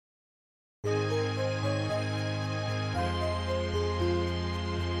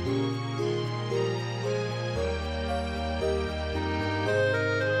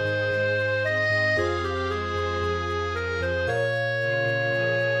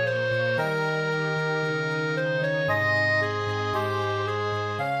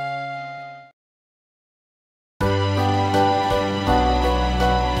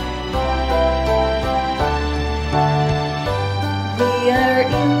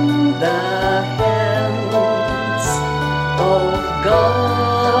the hands of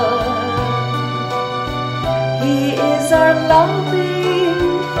God. He is our loving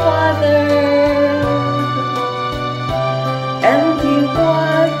Father, and He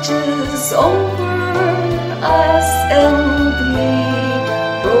watches over us, and He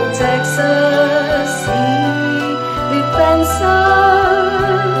protects us, He defends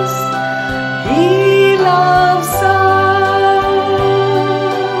us, He loves us,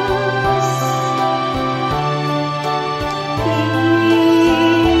 He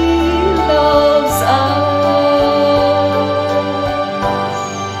loves us.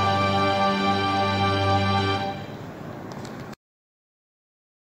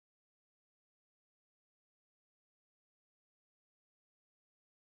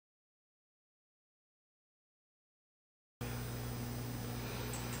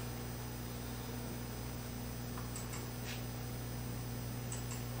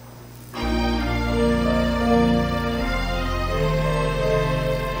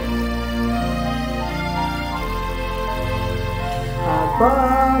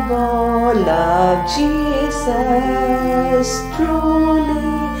 Above all, love Jesus truly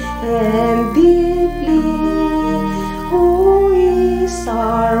and deeply, who is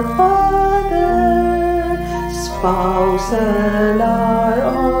our Father, spouse and our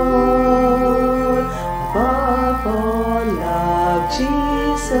all. Above all, love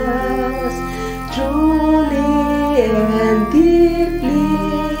Jesus truly and deeply,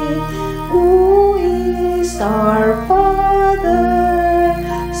 who is our Father,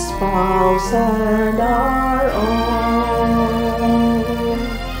 spouse and our own.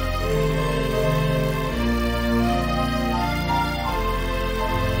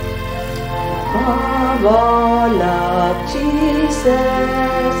 Above all, love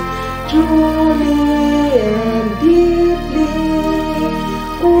Jesus truly and deeply,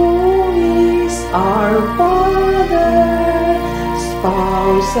 who is our Father,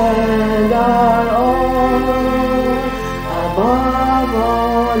 spouse and our own. Above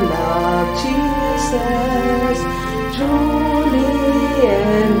all, love Jesus truly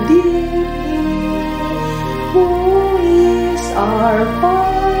and deeply, who is our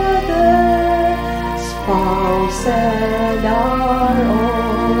Father, spouse and our own.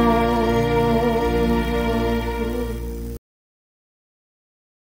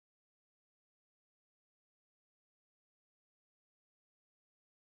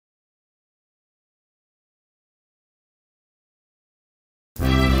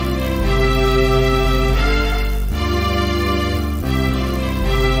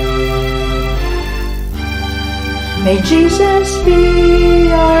 May Jesus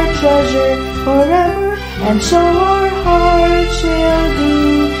be our treasure forever, and so our hearts will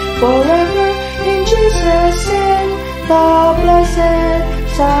be forever in Jesus in the blessed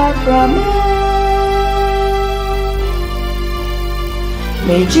sacrament.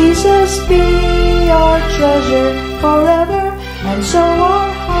 May Jesus be our treasure forever, and so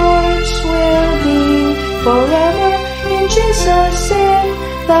our hearts will be forever in Jesus in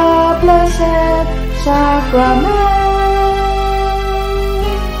the blessed sacrament.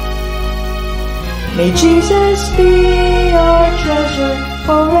 May Jesus be our treasure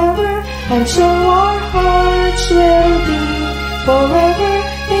forever, and so our hearts will be forever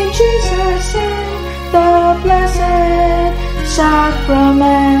in Jesus in the blessed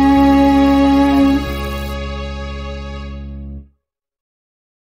sacrament.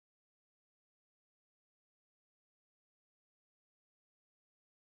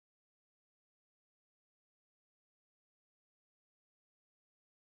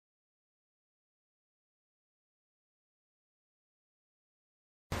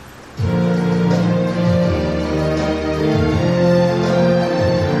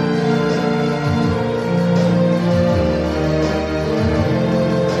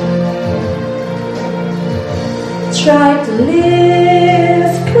 Try to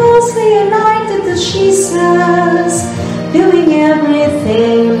live closely united to Jesus, doing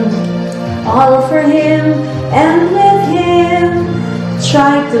everything all for Him and with Him.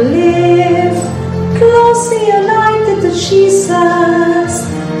 Try to live closely united to Jesus,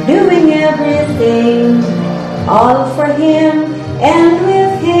 doing everything all for Him and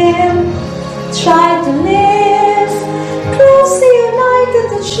with Him. Try to live closely united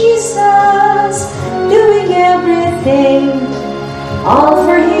to Jesus, doing everything all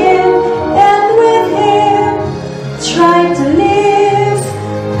for Him and with Him. Try to live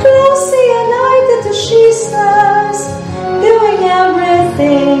closely united to Jesus, doing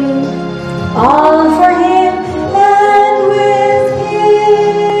everything all for Him and with Him.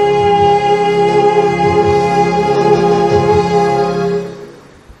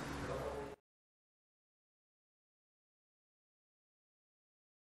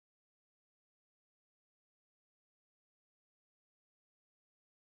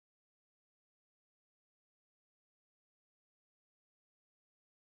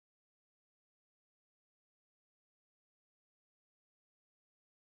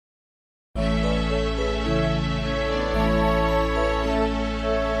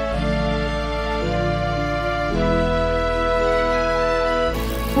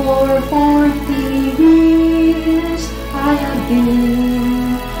 For 40 years I have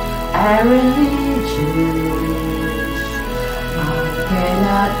been a religious. I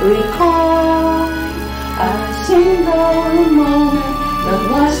cannot recall a single moment that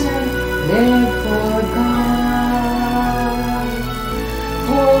wasn't there for God.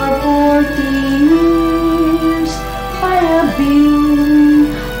 For 40 years I have been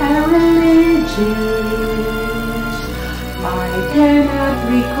a religious. I cannot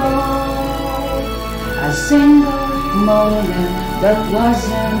recall a single moment that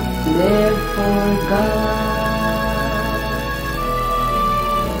wasn't there for God.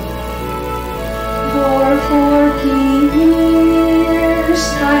 For 40 years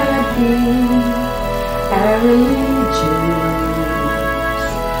I have been a religious.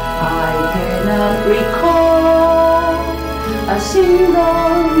 I cannot recall a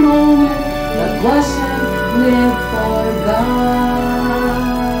single moment that wasn't there for God.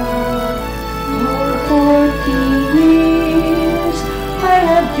 For 40 years I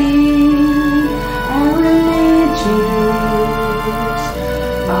have been a religious.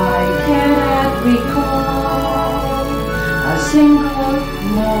 I cannot recall a single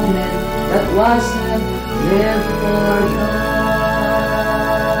moment that wasn't there for God.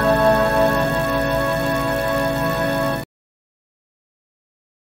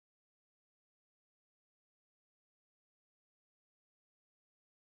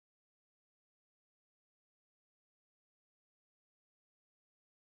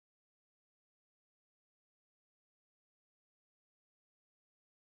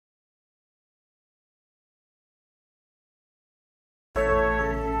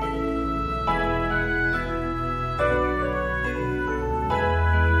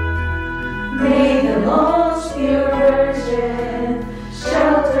 May the most pure Virgin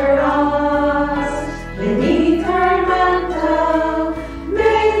shelter us beneath her mantle.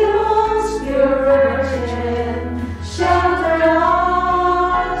 May the most pure Virgin shelter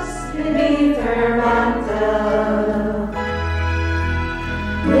us beneath her mantle.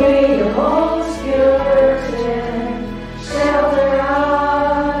 May the most pure Virgin shelter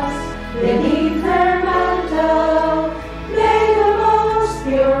us beneath her mantle. May the most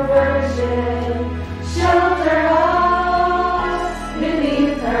pure Virgin shelter us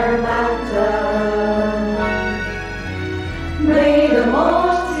beneath her mantle. May the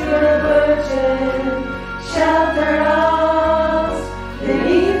most pure Virgin shelter us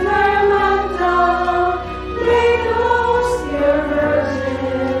beneath her mantle. May the most pure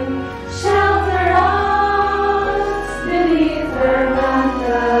Virgin shelter us beneath her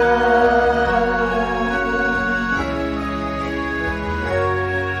mantle.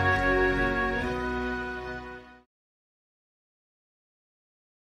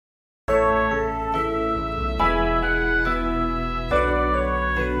 May the most pure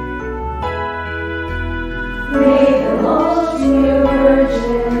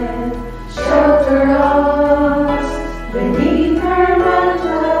Virgin shelter us beneath her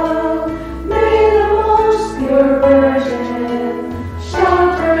mantle. May the most pure Virgin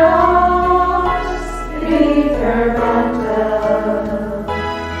shelter us beneath her mantle.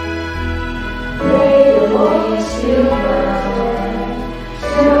 May the most pure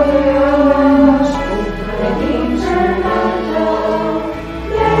Virgin shelter us beneath her mantle.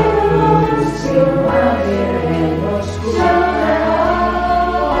 May the most pure Virgin shelter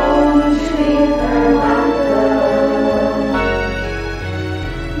us beneath her mantle.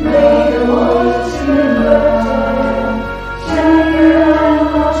 May the most pure Virgin shelter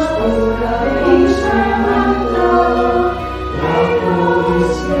us beneath her mantle. May the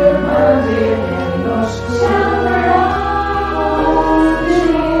most pure Virgin shelter us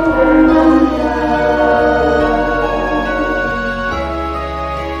beneath her mantle.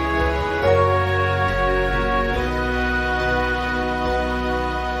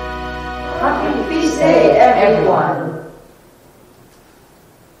 Happy feast day, everyone!